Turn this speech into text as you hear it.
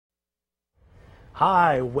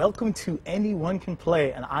Hi, welcome to Anyone Can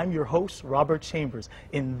Play, and I'm your host, Robert Chambers.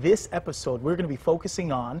 In this episode, we're going to be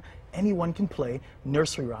focusing on Anyone Can Play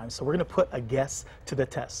nursery rhymes. So we're going to put a guess to the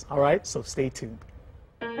test. All right, so stay tuned.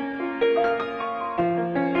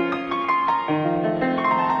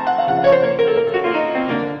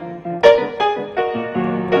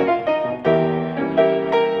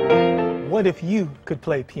 What if you could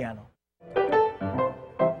play piano?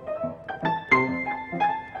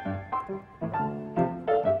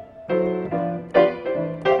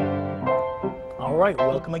 All right,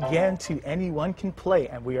 welcome again to Anyone Can Play,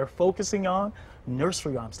 and we are focusing on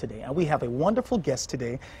nursery rhymes today. And we have a wonderful guest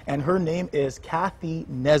today, and her name is Kathy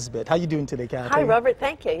Nesbitt. How you doing today, Kathy? Hi, Robert.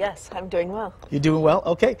 Thank you. Yes, I'm doing well. You're doing well?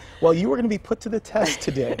 Okay. Well, you are going to be put to the test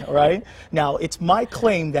today, all right? Now, it's my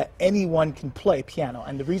claim that anyone can play piano,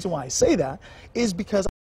 and the reason why I say that is because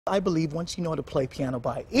I believe once you know how to play piano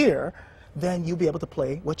by ear, then you'll be able to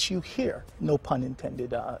play what you hear. No pun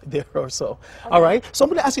intended there or so. Okay. All right? So I'm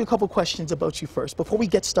going to ask you a couple questions about you first before we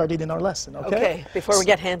get started in our lesson, okay? Okay, before we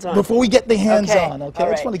get hands-on. Before we get the hands-on, okay? All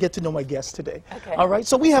right. I just want to get to know my guest today. Okay. All right?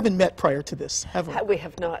 So we haven't met prior to this, have we? We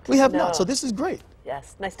have not. We have No. not, so this is great.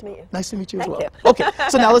 Yes, nice to meet you. Nice to meet you as Thank well. you. Okay,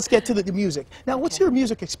 so now let's get to the music. Now, what's your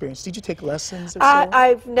music experience? Did you take lessons or so?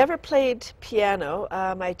 I've never played piano.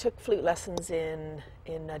 I took flute lessons in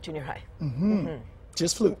junior high.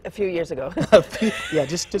 Just flute. A few years ago. Yeah,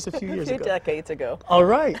 just a few years A few ago. decades ago. All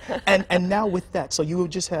right, and now with that, so you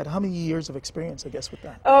just had how many years of experience, I guess, with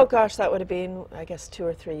that? Oh gosh, that would have been, I guess, 2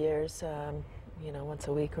 or 3 years. You know, once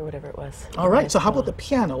a week or whatever it was. All right, so how about the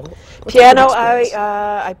piano? What's Piano, your experience?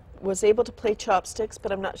 I was able to play chopsticks,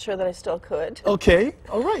 but I'm not sure that I still could. Okay,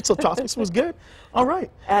 all right, so chopsticks was good. All right.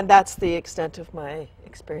 And that's the extent of my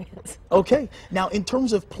experience. Okay, now in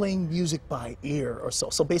terms of playing music by ear or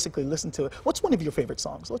so basically listen to it. What's one of your favorite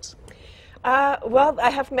songs? Well, I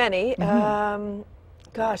have many.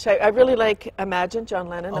 Gosh, I really like Imagine, John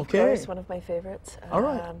Lennon, of course, one of my favorites. All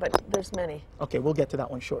right. But there's many. Okay, we'll get to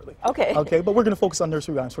that one shortly. Okay. Okay, but we're going to focus on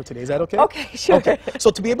nursery rhymes for today. Is that okay? Okay, sure. Okay,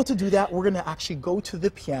 so to be able to do that, we're going to actually go to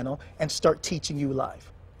the piano and start teaching you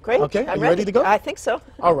live. Great. Okay, I'm are you ready to go? I think so.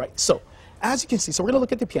 All right, so as you can see, so we're going to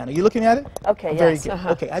look at the piano. You looking at it? Okay, Very yes. good.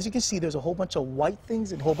 Okay, as you can see, there's a whole bunch of white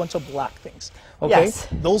things and a whole bunch of black things. Okay? Yes.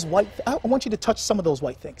 Those white, I want you to touch some of those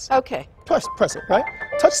white things. Okay. Press it, right?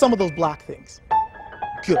 Touch some of those black things.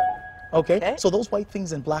 Good. Okay? Okay. So those white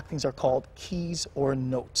things and black things are called keys or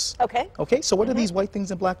notes. Okay. Okay, so what are these white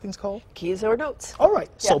things and black things called? Keys or notes. All right,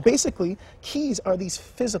 so Yeah. basically, keys are these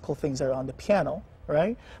physical things that are on the piano,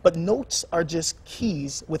 right? But notes are just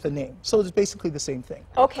keys with a name. So it's basically the same thing.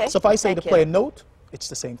 Okay, So if I say to thank play a you. note, it's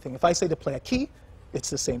the same thing. If I say to play a key, it's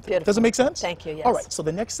the same thing. Beautiful. Does it make sense? Thank you, yes. All right, so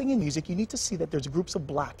the next thing in music, you need to see that there's groups of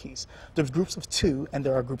black keys. There's groups of 2, and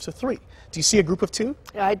there are groups of 3. Do you see a group of 2?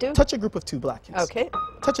 I do. Touch a group of 2 black keys. Okay.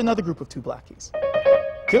 Touch another group of 2 black keys.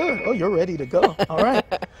 Good. Oh, you're ready to go. All right.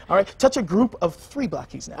 All right. Touch a group of 3 black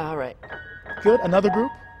keys now. All right. Good. Another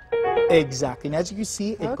group. Exactly. And as you can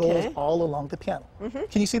see, it goes Okay. all along the piano.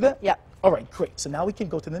 Can you see that? Yeah. All right. Great. So now we can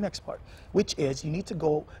go to the next part, which is you need to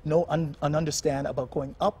go know and understand about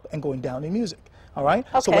going up and going down in music. All right.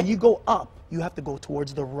 So Okay. when you go up, you have to go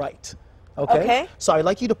towards the right. Okay. Okay. So I'd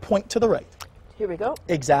like you to point to the right. Here we go.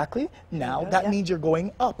 Exactly. Now, that yeah. means you're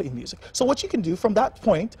going up in music. So what you can do from that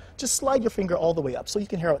point, just slide your finger all the way up so you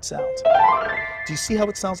can hear how it sounds. Do you see how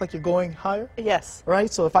it sounds like you're going higher? Yes.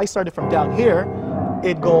 Right? So if I started from down here,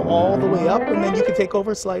 it'd go all the way up, and then you can take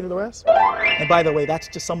over, slide to the rest. And by the way, that's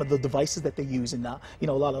just some of the devices that they use in, you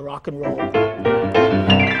know, a lot of rock and roll.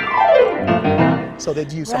 So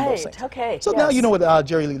they'd use some of those Right, things. okay, So now yes. you know what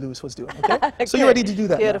Jerry Lee Lewis was doing, okay? So you're ready to do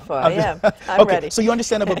that now. Beautiful, I am. I'm okay, ready. so you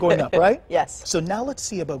understand about going up, right? Yes. So now let's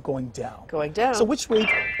see about going down. Going down. So which way,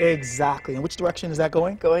 exactly, in which direction is that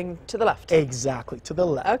going? Going to the left. Exactly, to the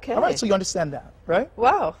left. Okay. All right, so you understand that, right?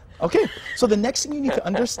 Wow. Okay, so the next thing you need to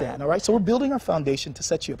understand, all right, so we're building our foundation to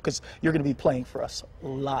set you up because you're going to be playing for us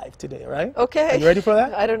live today, all right? Okay. Are you ready for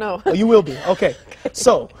that? I don't know. Oh, you will be, okay.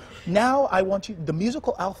 So now I want you, the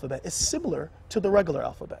musical alphabet is similar to the regular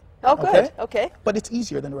alphabet. Oh, good. Okay. But it's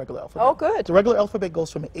easier than the regular alphabet. Oh, good. The regular alphabet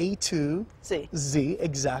goes from A to Z. Z,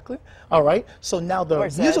 exactly. All right, so now the Or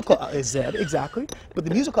Z. musical, Z, exactly. But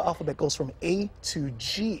the musical alphabet goes from A to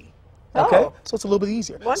G. Okay, Oh. so it's a little bit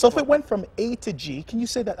easier. So if Wonderful. it went from A to G, can you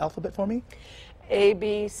say that alphabet for me? A,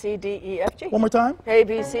 B, C, D, E, F, G. One more time. A,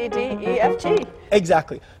 B, C, D, E, F, G.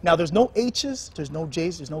 Exactly. Now there's no H's, there's no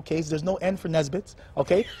J's, there's no K's, there's no N for Nesbitts.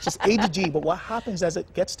 Okay, it's just A to G. But what happens as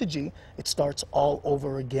it gets to G, it starts all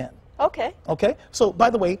over again. Okay. Okay. So by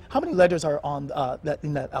the way, how many letters are on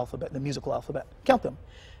in that alphabet, the musical alphabet? Count them.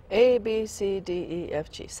 A, B, C, D, E,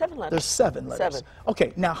 F, G. 7 letters. There's 7 letters. 7.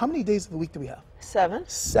 Okay, now how many days of the week do we have? 7.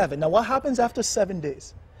 7. Now what happens after 7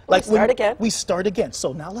 days? We start again. We start again.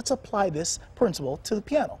 So now let's apply this principle to the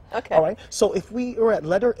piano. Okay. All right. So if we were at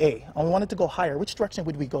letter A and we wanted to go higher, which direction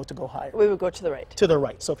would we go to go higher? We would go to the right. To the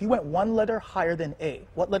right. So if you went 1 letter higher than A,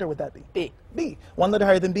 what letter would that be? B. B. 1 letter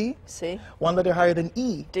higher than B? C. 1 letter higher than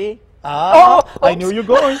E? D. Ah, I knew you were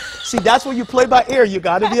going. See, that's where you play by ear. You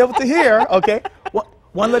got to be able to hear. Okay.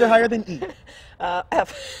 1 letter higher than E?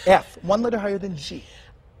 F. F. 1 letter higher than G?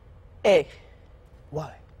 A.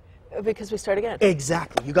 Why? Because we start again.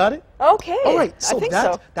 Exactly. You got it? Okay. All right. So I think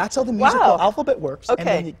that's how the musical alphabet works. Okay. And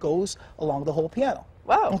then it goes along the whole piano.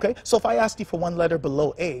 Wow. Okay. So if I asked you for 1 letter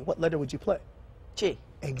below A, what letter would you play? G.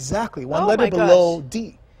 Exactly. 1 Oh letter my below gosh.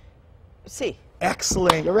 D. C.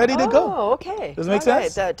 Excellent. You're ready to go. Oh, okay. Does it make All right,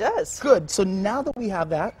 sense? that does. Good. So now that we have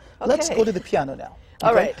that, let's Okay. go to the piano now.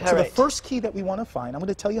 All right, So all the right. first key that we want to find, I'm going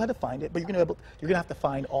to tell you how to find it, but you're going to have to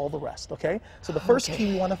find all the rest, okay? So the first Okay.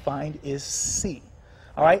 key we want to find is C.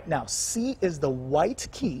 All right? Now, C is the white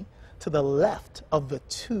key to the left of the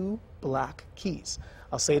 2 black keys.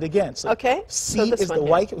 I'll say it again. So Okay, C so this is one the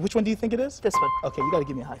here. white. Which one do you think it is? This one. Okay, you got to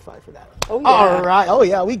give me a high five for that. Oh, yeah. All right. Oh,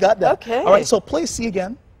 yeah, we got that. Okay. All right, so play C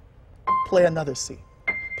again. Play another C.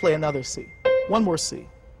 Play another C. 1 more C.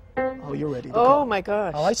 Oh, you're ready to go. Oh, my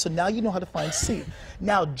gosh. All right, so now you know how to find C.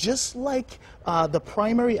 Now, just like the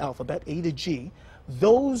primary alphabet, A to G,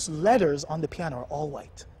 those letters on the piano are all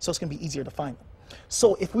white, so it's going to be easier to find them.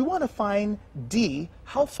 So if we want to find D,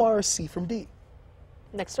 how far is C from D?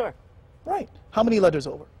 Next door. Right. How many letters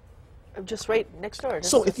over? Just right next door.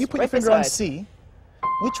 So if you put your finger on beside. C,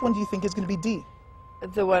 which one do you think is going to be D?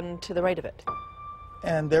 The one to the right of it.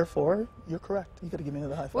 And therefore, you're correct. You got to give me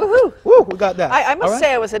another high five. Woohoo! Woo, we got that. I must All right?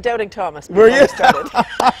 say I was a doubting Thomas Were before you? I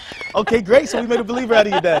started. Okay, great. So we made a believer out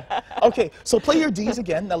of you then. Okay, so play your Ds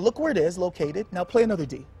again. Now look where it is located. Now play another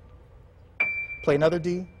D. Play another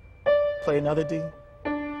D. Play another D.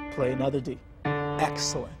 Play another D.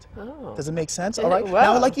 Excellent. Oh. Does it make sense? All right. Wow.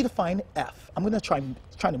 Now I'd like you to find F. I'm going to try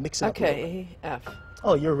to mix it up a little bit. Okay, F.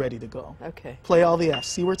 Oh, you're ready to go. Okay. Play all the Fs.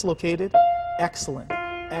 See where it's located? Excellent.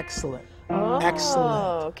 Excellent. Oh,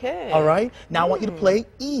 Excellent. okay. All right. Now I want you to play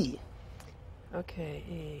E. Okay,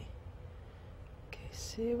 E. Okay,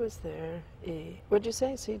 C was there. E. What'd you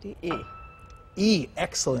say? C, D, E. E.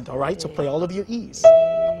 Excellent. All right. So play all of your E's.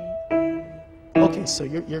 Okay, so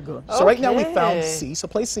you're good. So right now we found Okay. C. So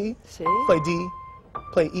play C. C. Play D.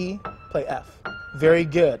 Play E. Play F. Very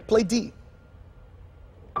good. Play D.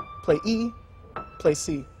 Play E. Play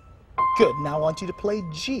C. Good. Now I want you to play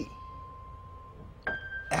G.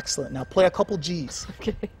 Excellent. Now play a couple G's.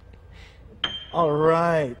 Okay. All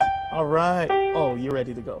right. All right. Oh, you're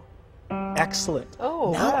ready to go. Excellent.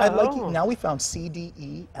 Oh, now I'd like you. wow. Now we found C, D,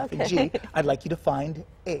 E, F, and G. Okay. I'd like you to find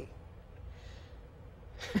A.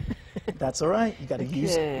 That's all right. You got to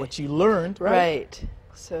use Okay. what you learned, right? Right.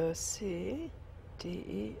 So C, D,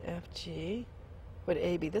 E, F, G. Would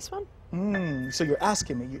A be this one? So you're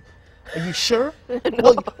asking me. Are you sure?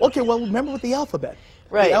 Well, okay. Well, remember with the alphabet.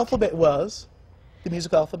 Right. The alphabet was the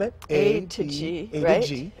musical alphabet. A to G, A right? to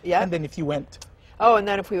G. Yeah. And then if you went, Oh, and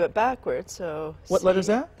then if we went backwards, so What C. letter's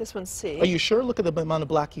that? This one's C. are you sure? Look at the amount of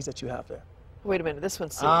black keys that you have there. Wait a minute, this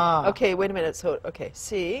one's C. Ah. Okay, wait a minute. So, okay,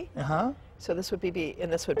 C. Uh-huh. So this would be B,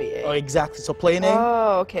 and this would be A. Oh, exactly. So play an A.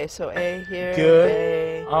 Oh, okay. So A here. Good.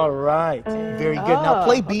 A. All right. Very good. Now Oh,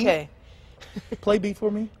 play B. Okay. Play B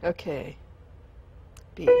for me. Okay.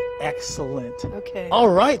 B. Excellent. Okay. All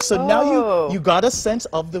right. So now Oh. you got a sense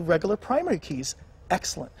of the regular primary keys.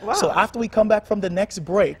 Excellent. Wow. So after we come back from the next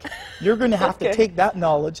break, you're going to have to Okay. take that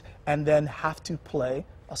knowledge and then have to play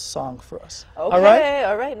a song for us. Okay. All right?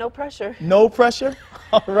 All right. No pressure. No pressure.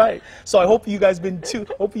 All right. So I hope you've been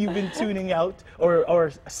tuning out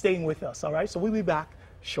or staying with us. All right. So we'll be back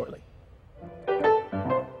shortly.